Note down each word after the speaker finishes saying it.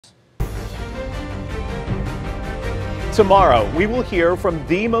Tomorrow, we will hear from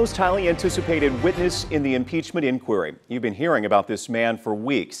the most highly anticipated witness in the impeachment inquiry. You've been hearing about this man for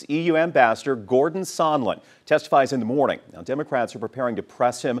weeks. EU Ambassador Gordon Sondland testifies in the morning. Now, Democrats are preparing to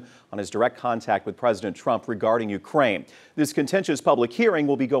press him on his direct contact with President Trump regarding Ukraine. This contentious public hearing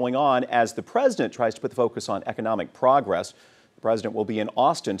will be going on as the president tries to put the focus on economic progress. The president will be in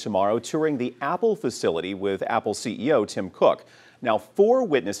Austin tomorrow touring the Apple facility with Apple CEO Tim Cook. Now, 4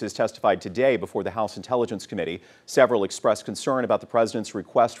 witnesses testified today before the House Intelligence Committee. Several expressed concern about the president's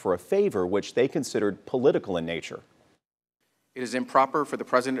request for a favor, which they considered political in nature. It is improper for the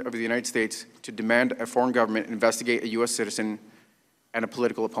President of the United States to demand a foreign government investigate a U.S. citizen and a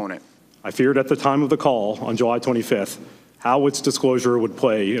political opponent. I feared at the time of the call on July 25th how its disclosure would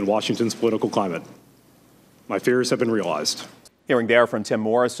play in Washington's political climate. My fears have been realized. Hearing there from Tim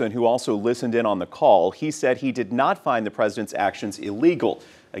Morrison, who also listened in on the call, he said he did not find the president's actions illegal.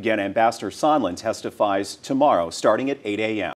 Again, Ambassador Sondland testifies tomorrow, starting at 8 a.m.